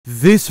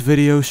This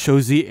video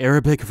shows the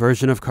Arabic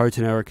version of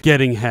Cartoon Network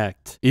getting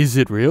hacked. Is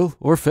it real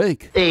or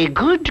fake? A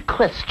good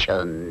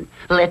question.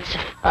 Let's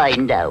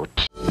find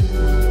out.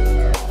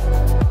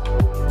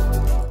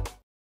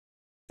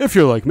 If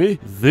you're like me,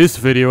 this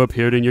video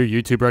appeared in your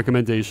YouTube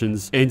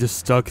recommendations and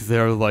stuck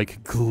there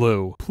like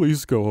glue.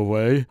 Please go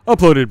away.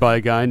 Uploaded by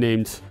a guy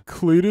named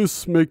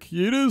Cletus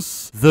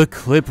McYeetus. The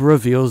clip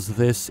reveals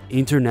this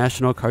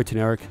international Cartoon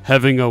Network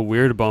having a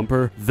weird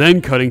bumper,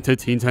 then cutting to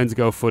Teen Titans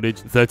Go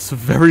footage that's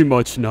very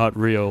much not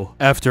real.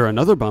 After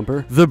another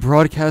bumper, the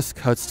broadcast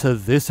cuts to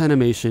this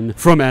animation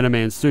from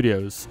Anime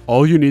Studios.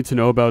 All you need to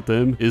know about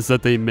them is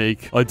that they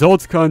make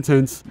adult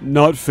content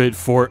not fit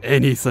for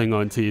anything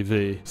on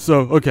TV. So,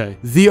 okay,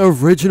 the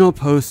original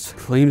post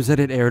claims that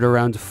it aired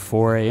around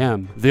 4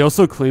 AM. They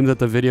also claim that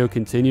the video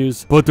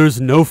continues, but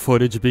there's no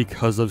footage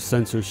because of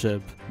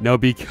censorship. Now,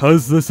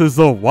 because this is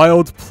a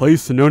wild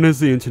place known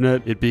as the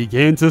internet, it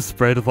began to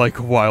spread like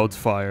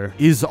wildfire.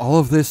 Is all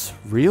of this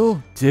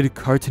real? Did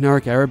Cartoon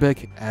Network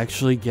Arabic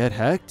actually get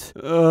hacked?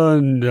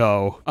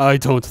 No, I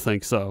don't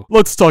think so.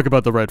 Let's talk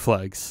about the red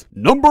flags.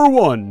 Number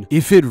 1.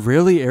 If it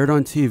really aired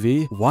on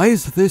TV, why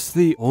is this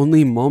the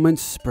only moment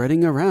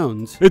spreading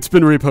around? It's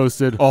been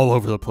reposted all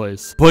over the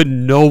place, but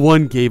no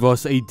one gave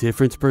us a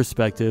different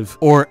perspective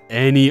or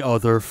any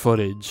other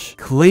footage.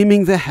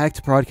 Claiming the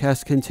hacked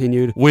broadcast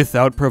continued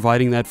without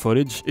providing that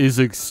footage is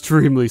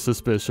extremely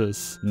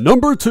suspicious.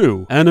 Number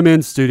 2.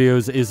 Anime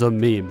Studios is a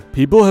meme.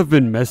 People have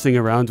been messing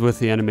around with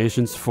the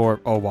animations for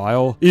a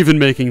while, even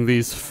making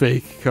these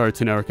fake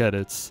Cartoon Network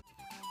edits.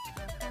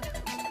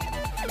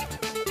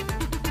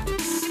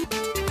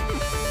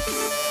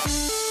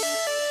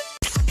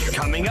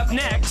 Coming up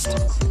next,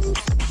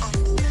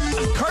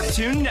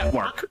 Cartoon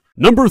Network.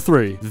 Number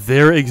 3.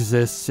 There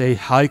exists a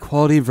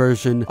high-quality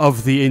version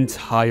of the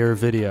entire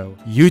video.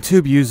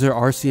 YouTube user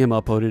RCM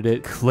uploaded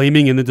it,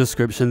 claiming in the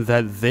description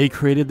that they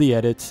created the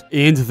edit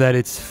and that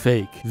it's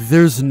fake.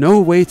 There's no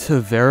way to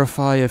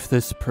verify if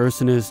this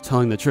person is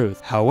telling the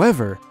truth.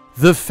 However,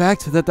 the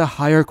fact that the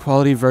higher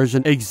quality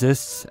version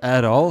exists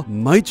at all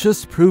might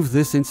just prove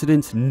this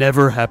incident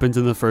never happened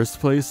in the first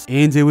place,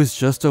 and it was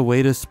just a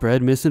way to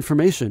spread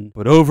misinformation.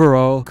 But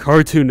overall,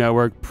 Cartoon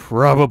Network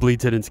probably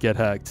didn't get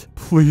hacked.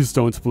 Please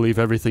don't believe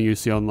everything you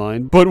see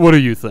online. But what do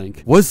you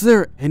think? Was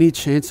there any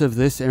chance of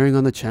this airing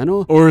on the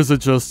channel, or is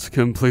it just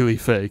completely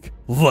fake?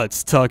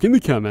 Let's talk in the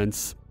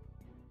comments.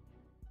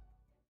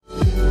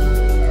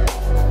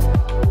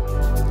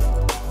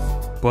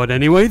 But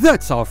anyway,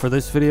 that's all for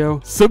this video.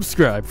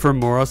 Subscribe for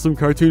more awesome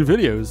cartoon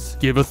videos.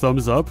 Give a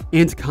thumbs up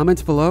and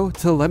comment below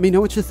to let me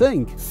know what you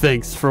think.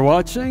 Thanks for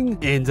watching,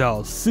 and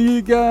I'll see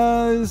you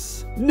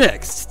guys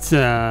next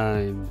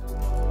time.